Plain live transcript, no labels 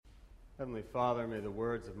Heavenly Father, may the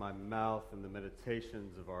words of my mouth and the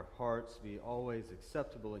meditations of our hearts be always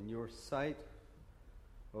acceptable in your sight,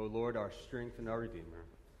 O Lord, our strength and our Redeemer.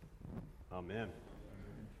 Amen.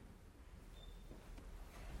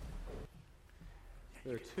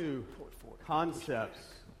 There are two concepts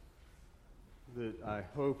that I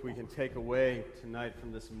hope we can take away tonight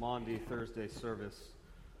from this Maundy Thursday service.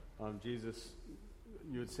 Jesus,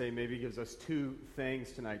 you would say, maybe gives us two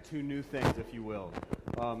things tonight, two new things, if you will.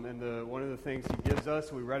 And one of the things he gives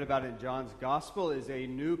us, we read about in John's Gospel, is a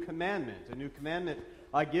new commandment. A new commandment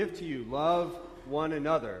I give to you, love one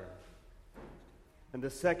another. And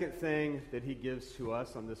the second thing that he gives to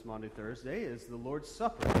us on this Maundy Thursday is the Lord's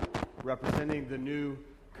Supper, representing the new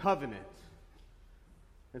covenant.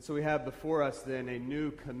 And so we have before us then a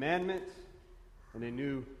new commandment and a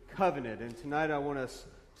new covenant. And tonight I want us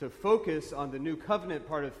to focus on the new covenant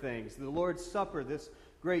part of things, the Lord's Supper, this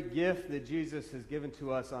great gift that Jesus has given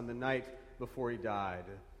to us on the night before he died.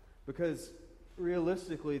 Because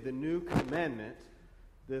realistically, the new commandment,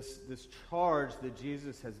 this charge that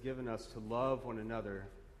Jesus has given us to love one another,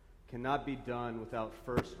 cannot be done without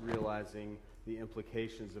first realizing the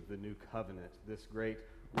implications of the new covenant, this great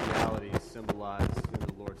reality symbolized in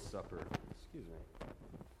the Lord's Supper. Excuse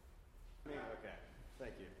me. Okay,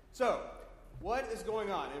 thank you. So, what is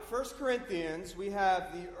going on? In 1 Corinthians, we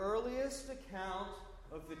have the earliest account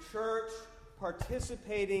of the church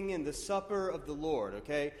participating in the supper of the Lord,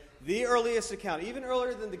 okay? The earliest account, even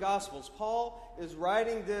earlier than the Gospels. Paul is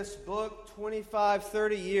writing this book 25,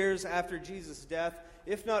 30 years after Jesus' death,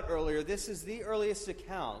 if not earlier. This is the earliest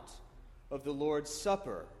account of the Lord's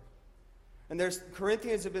Supper. And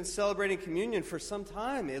Corinthians have been celebrating communion for some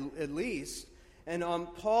time, at least. And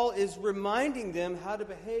Paul is reminding them how to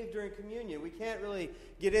behave during communion. We can't really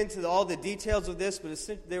get into all the details of this, but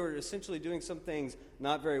they were essentially doing some things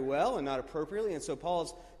not very well and not appropriately. And so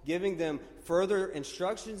Paul's giving them further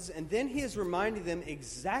instructions. And then he is reminding them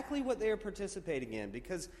exactly what they are participating in.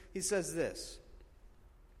 Because he says this,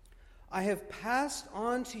 I have passed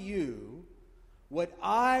on to you what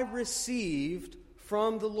I received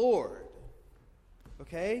from the Lord.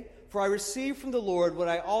 Okay? For I received from the Lord what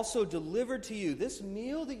I also delivered to you. This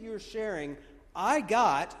meal that you're sharing, I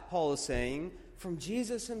got, Paul is saying, from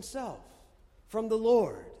Jesus himself, from the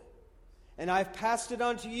Lord. And I've passed it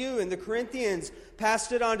on to you. And the Corinthians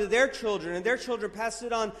passed it on to their children. And their children passed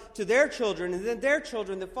it on to their children. And then their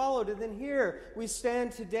children that followed. And then here we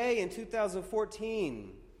stand today in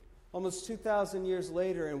 2014, almost 2,000 years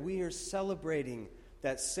later, and we are celebrating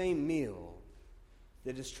that same meal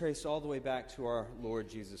that is traced all the way back to our Lord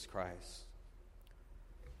Jesus Christ.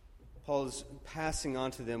 Paul is passing on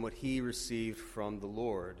to them what he received from the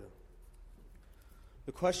Lord.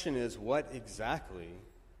 The question is, what exactly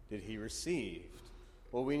did he receive?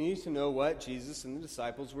 Well, we need to know what Jesus and the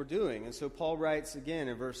disciples were doing. And so Paul writes again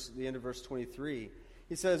in the end of verse 23.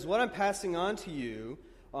 He says, what I'm passing on to you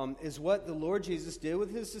is what the Lord Jesus did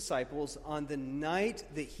with his disciples on the night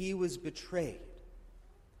that he was betrayed.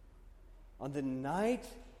 On the night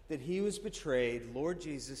that he was betrayed, Lord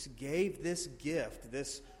Jesus gave this gift,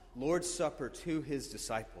 this Lord's Supper, to his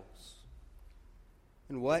disciples.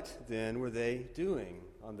 And what, then, were they doing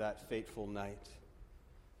on that fateful night?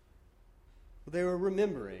 Well, they were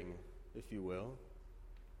remembering, if you will.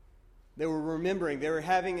 They were remembering. They were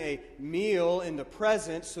having a meal in the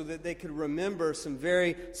present so that they could remember some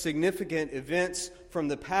very significant events from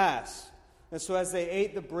the past. And so as they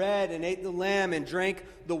ate the bread and ate the lamb and drank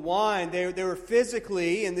the wine, they were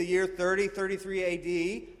physically in the year 30, 33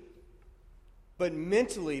 A.D., but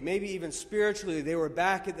mentally, maybe even spiritually, they were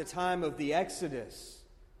back at the time of the Exodus,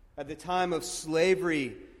 at the time of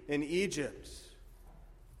slavery in Egypt.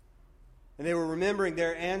 And they were remembering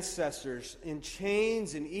their ancestors in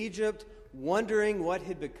chains in Egypt, wondering what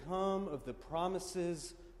had become of the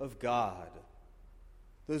promises of God.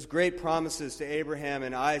 Those great promises to Abraham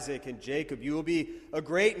and Isaac and Jacob. You will be a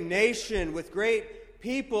great nation with great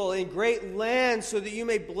people in great land so that you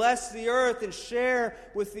may bless the earth and share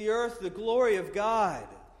with the earth the glory of God.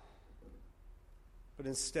 But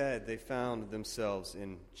instead, they found themselves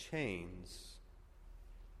in chains,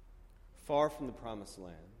 far from the promised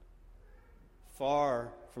land,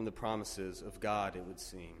 far from the promises of God, it would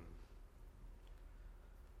seem.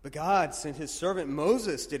 But God sent his servant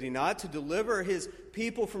Moses, did he not, to deliver his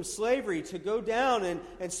people from slavery, to go down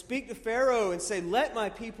and speak to Pharaoh and say, let my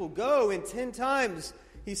people go. And 10 times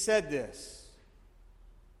he said this.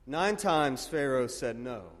 9 times Pharaoh said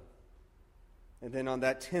no. And then on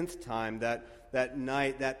that 10th time, that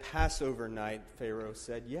night, that Passover night, Pharaoh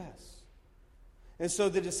said yes. And so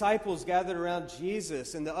the disciples gathered around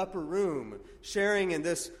Jesus in the upper room, sharing in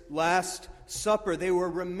this Last Supper. They were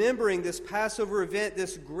remembering this Passover event,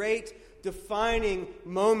 this great defining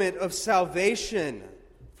moment of salvation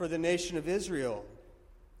for the nation of Israel.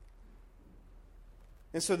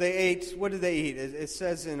 And so they ate, what did they eat? It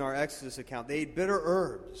says in our Exodus account, they ate bitter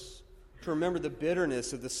herbs to remember the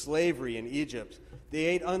bitterness of the slavery in Egypt. They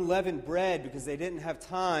ate unleavened bread because they didn't have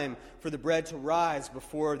time for the bread to rise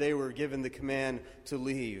before they were given the command to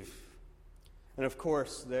leave. And of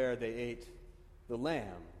course, there they ate the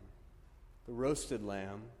lamb, the roasted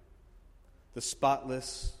lamb, the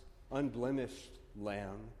spotless, unblemished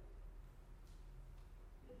lamb,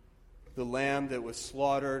 the lamb that was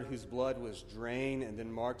slaughtered, whose blood was drained and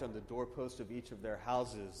then marked on the doorpost of each of their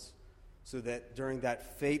houses, so that during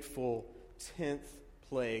that fateful 10th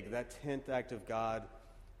plague, that 10th act of God,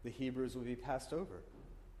 the Hebrews would be passed over.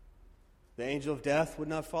 The angel of death would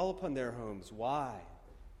not fall upon their homes. Why?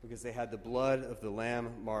 Because they had the blood of the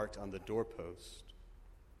Lamb marked on the doorpost.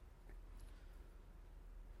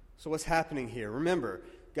 So what's happening here? Remember,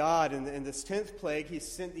 God, in this 10th plague, He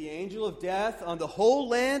sent the angel of death on the whole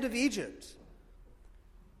land of Egypt.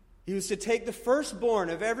 He was to take the firstborn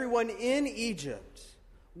of everyone in Egypt.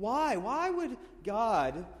 Why? Why would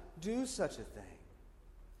God do such a thing?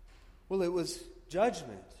 Well, it was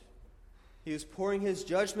judgment. He was pouring His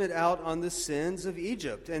judgment out on the sins of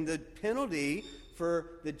Egypt. And the penalty for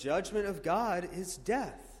the judgment of God is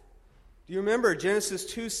death. Do you remember Genesis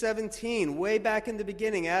 2:17, way back in the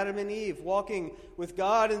beginning, Adam and Eve walking with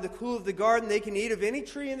God in the cool of the garden. They can eat of any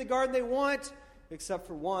tree in the garden they want, except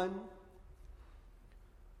for one.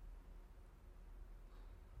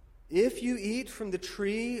 If you eat from the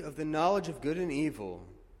tree of the knowledge of good and evil,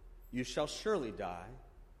 you shall surely die.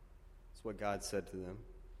 That's what God said to them.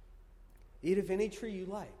 Eat of any tree you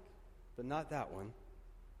like, but not that one.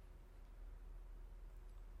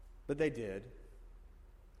 But they did,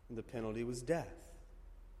 and the penalty was death.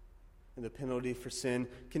 And the penalty for sin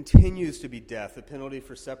continues to be death. The penalty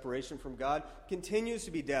for separation from God continues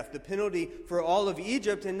to be death. The penalty for all of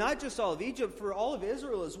Egypt, and not just all of Egypt, for all of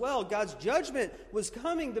Israel as well. God's judgment was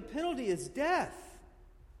coming. The penalty is death.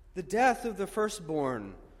 The death of the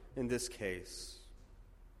firstborn in this case.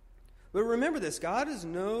 But remember this, God is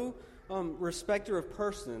no respecter of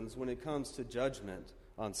persons when it comes to judgment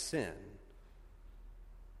on sin.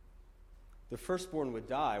 The firstborn would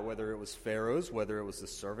die, whether it was Pharaoh's, whether it was the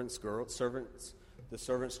servants'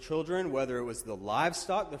 children, whether it was the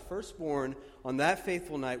livestock. The firstborn on that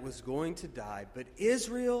faithful night was going to die. But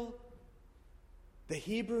Israel, the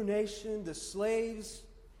Hebrew nation, the slaves,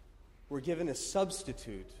 were given a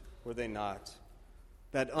substitute, were they not?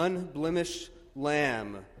 That unblemished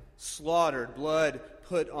lamb, slaughtered, blood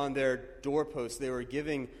put on their doorposts. They were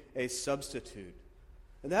giving a substitute.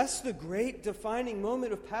 And that's the great defining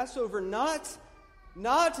moment of Passover. Not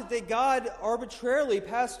that God arbitrarily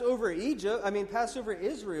passed over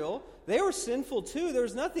Israel. They were sinful too. There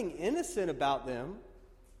was nothing innocent about them.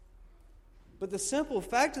 But the simple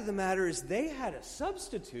fact of the matter is they had a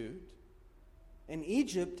substitute, and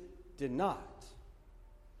Egypt did not.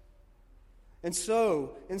 And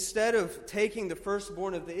so, instead of taking the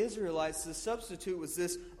firstborn of the Israelites, the substitute was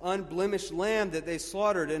this unblemished lamb that they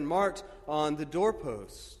slaughtered and marked on the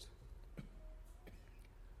doorpost.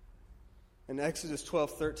 And Exodus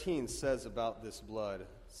 12:13 says about this blood, it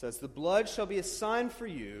says, "The blood shall be a sign for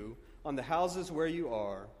you on the houses where you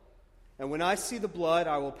are. And when I see the blood,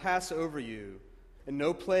 I will pass over you, and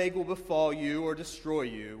no plague will befall you or destroy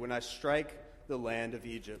you when I strike the land of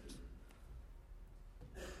Egypt."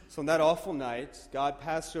 So on that awful night, God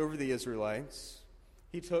passed over the Israelites.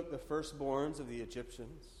 He took the firstborns of the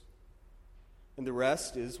Egyptians. And the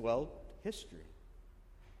rest is, history.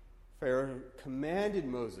 Pharaoh commanded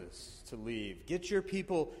Moses to leave. Get your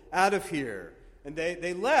people out of here. And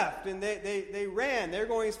they left, and they ran. They were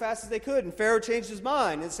going as fast as they could. And Pharaoh changed his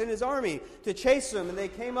mind and sent his army to chase them. And they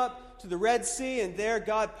came up to the Red Sea, and there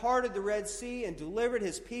God parted the Red Sea and delivered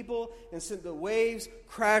His people and sent the waves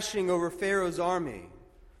crashing over Pharaoh's army.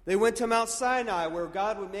 They went to Mount Sinai, where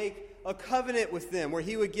God would make a covenant with them, where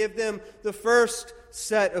He would give them the first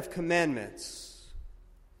set of commandments,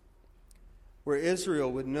 where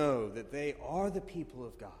Israel would know that they are the people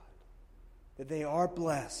of God, that they are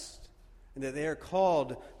blessed, and that they are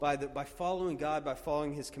called by following God, by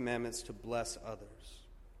following His commandments, to bless others.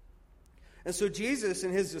 And so Jesus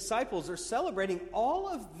and His disciples are celebrating all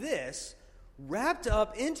of this wrapped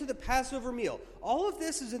up into the Passover meal. All of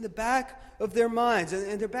this is in the back of their minds,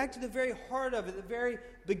 and they're back to the very heart of it, the very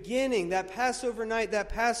beginning, that Passover night, that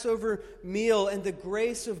Passover meal, and the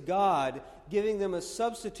grace of God giving them a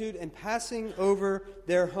substitute and passing over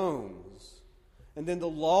their homes. And then the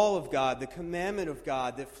law of God, the commandment of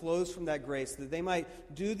God that flows from that grace, that they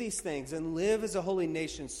might do these things and live as a holy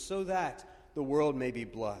nation so that the world may be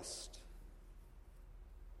blessed.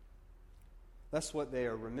 That's what they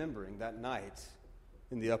are remembering that night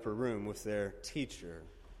in the upper room with their teacher,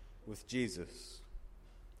 with Jesus.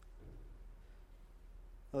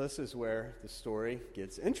 Well, this is where the story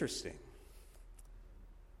gets interesting.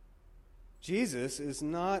 Jesus is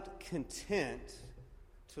not content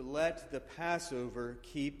to let the Passover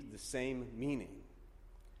keep the same meaning.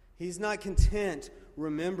 He's not content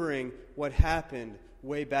remembering what happened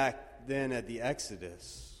way back then at the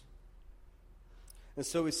Exodus. And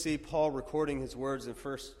so we see Paul recording his words in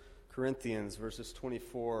 1 Corinthians verses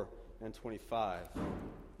 24 and 25.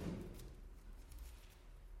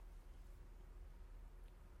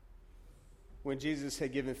 When Jesus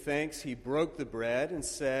had given thanks, he broke the bread and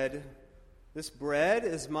said, "This bread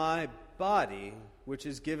is my body, which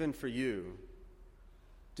is given for you.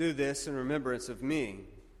 Do this in remembrance of me."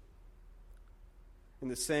 In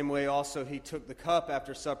the same way also he took the cup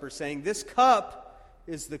after supper, saying, "This cup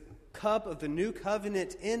is the cup of the new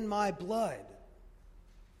covenant in my blood.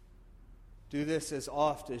 Do this as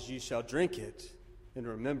oft as you shall drink it in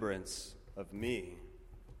remembrance of me."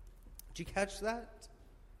 Did you catch that?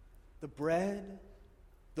 The bread,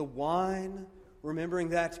 the wine, remembering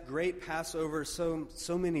that great Passover so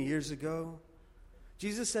many years ago.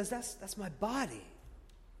 Jesus says, that's my body.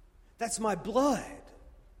 That's my blood.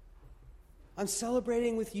 I'm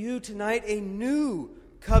celebrating with you tonight a new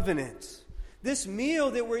covenant. This meal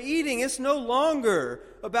that we're eating, it's no longer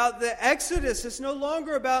about the Exodus. It's no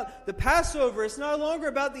longer about the Passover. It's no longer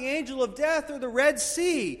about the angel of death or the Red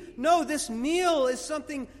Sea. No, this meal is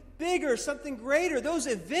something bigger, something greater. Those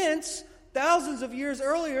events, thousands of years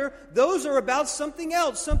earlier, those are about something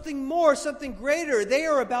else, something more, something greater. They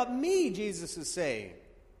are about me, Jesus is saying.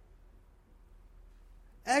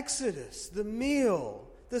 Exodus, the meal,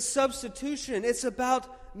 the substitution, it's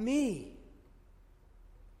about me.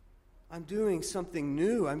 I'm doing something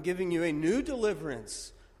new. I'm giving you a new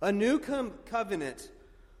deliverance, a new covenant,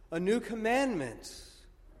 a new commandment.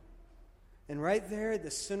 And right there at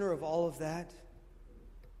the center of all of that,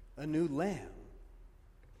 a new lamb.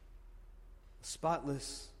 A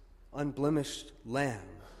spotless, unblemished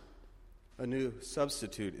lamb. A new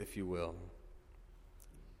substitute, if you will.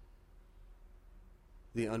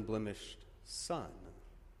 The unblemished Son,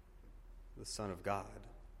 the Son of God.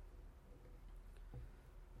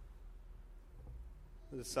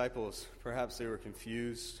 The disciples, perhaps they were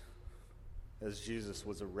confused as Jesus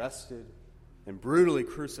was arrested and brutally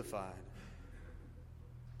crucified.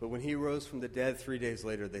 But when he rose from the dead 3 days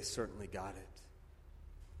later, they certainly got it.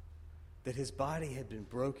 That his body had been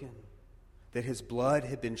broken, that his blood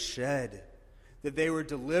had been shed, that they were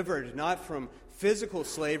delivered not from physical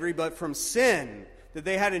slavery, but from sin, that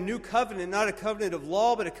they had a new covenant, not a covenant of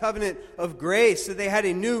law, but a covenant of grace, that they had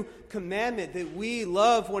a new commandment, that we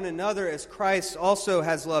love one another as Christ also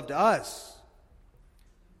has loved us.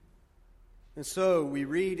 And so we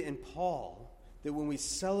read in Paul that when we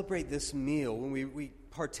celebrate this meal, when we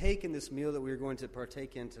partake in this meal that we're going to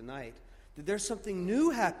partake in tonight, that there's something new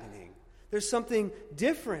happening. There's something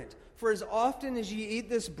different. For as often as you eat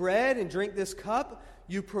this bread and drink this cup,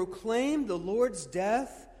 you proclaim the Lord's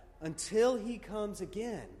death until he comes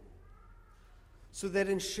again. So that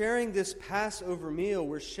in sharing this Passover meal,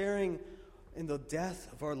 we're sharing in the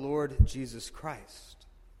death of our Lord Jesus Christ.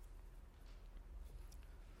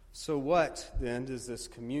 So what, then, does this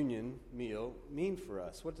communion meal mean for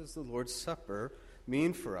us? What does the Lord's Supper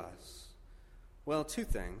mean for us? Well, two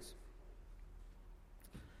things.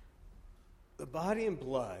 The body and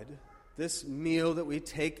blood, this meal that we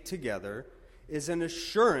take together, is an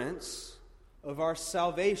assurance of our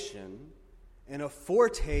salvation and a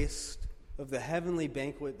foretaste of the heavenly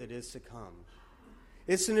banquet that is to come.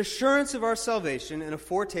 It's an assurance of our salvation and a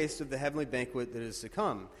foretaste of the heavenly banquet that is to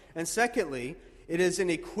come. And secondly, it is an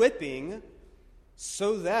equipping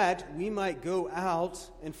so that we might go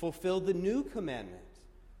out and fulfill the new commandment,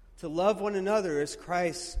 to love one another as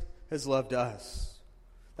Christ has loved us.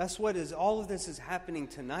 That's what is, all of this is happening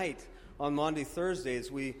tonight on Maundy Thursday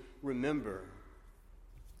as we remember.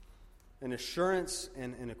 An assurance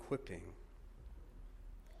and an equipping.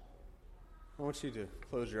 I want you to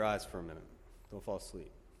close your eyes for a minute. Don't fall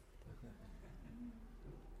asleep.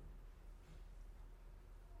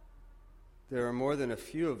 There are more than a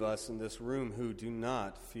few of us in this room who do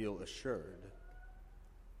not feel assured.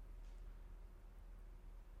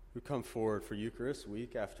 Who come forward for Eucharist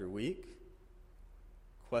week after week,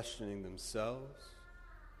 questioning themselves,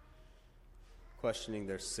 questioning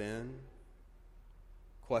their sin,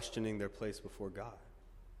 questioning their place before God.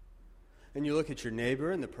 And you look at your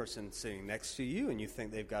neighbor and the person sitting next to you, and you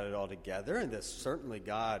think they've got it all together, and that certainly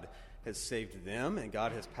God has saved them, and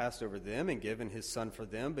God has passed over them and given his Son for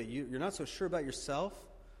them, but you're not so sure about yourself.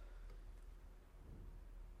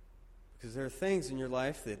 Because there are things in your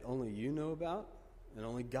life that only you know about and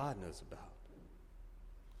only God knows about.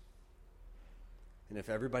 And if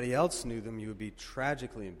everybody else knew them, you would be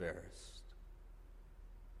tragically embarrassed.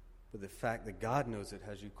 But the fact that God knows it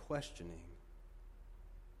has you questioning.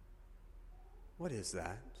 What is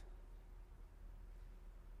that?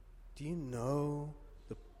 Do you know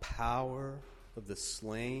the power of the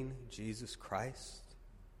slain Jesus Christ?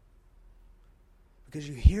 Because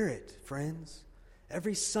you hear it, friends.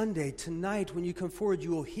 Every Sunday, tonight, when you come forward,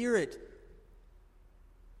 you will hear it.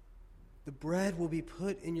 The bread will be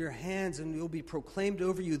put in your hands and it will be proclaimed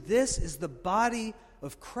over you. This is the body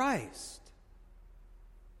of Christ.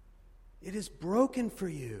 It is broken for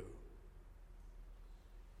you.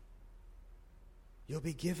 You'll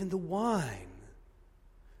be given the wine.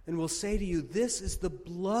 And we'll say to you, this is the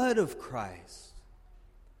blood of Christ.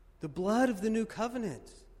 The blood of the new covenant.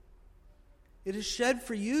 It is shed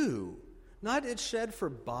for you. Not it's shed for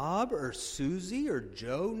Bob or Susie or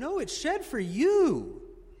Joe. No, it's shed for you.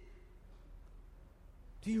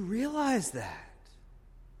 Do you realize that?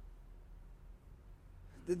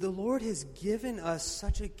 That the Lord has given us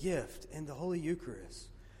such a gift in the Holy Eucharist.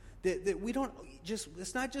 That we don't just,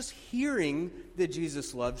 it's not just hearing that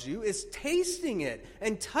Jesus loves you, it's tasting it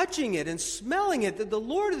and touching it and smelling it, that the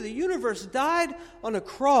Lord of the universe died on a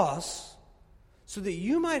cross so that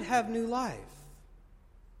you might have new life.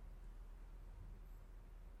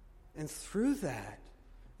 And through that,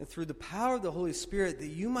 and through the power of the Holy Spirit, that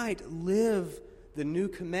you might live the new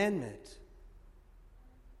commandment,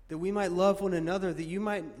 that we might love one another, that you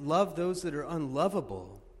might love those that are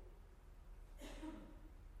unlovable,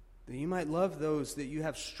 that you might love those that you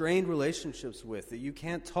have strained relationships with, that you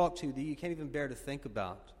can't talk to, that you can't even bear to think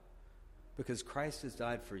about, because Christ has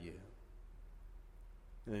died for you.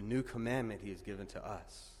 And a new commandment he has given to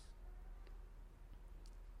us.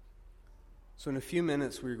 So in a few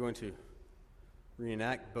minutes, we're going to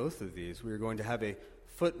reenact both of these. We're going to have a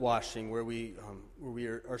foot washing where we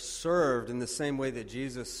are served in the same way that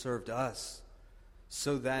Jesus served us,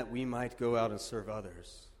 so that we might go out and serve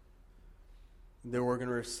others. Then we're going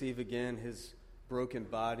to receive again his broken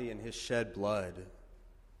body and his shed blood,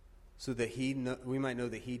 so that we might know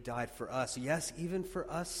that he died for us, yes, even for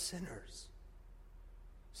us sinners,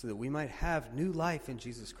 so that we might have new life in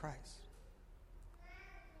Jesus Christ.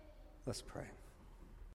 Let's pray.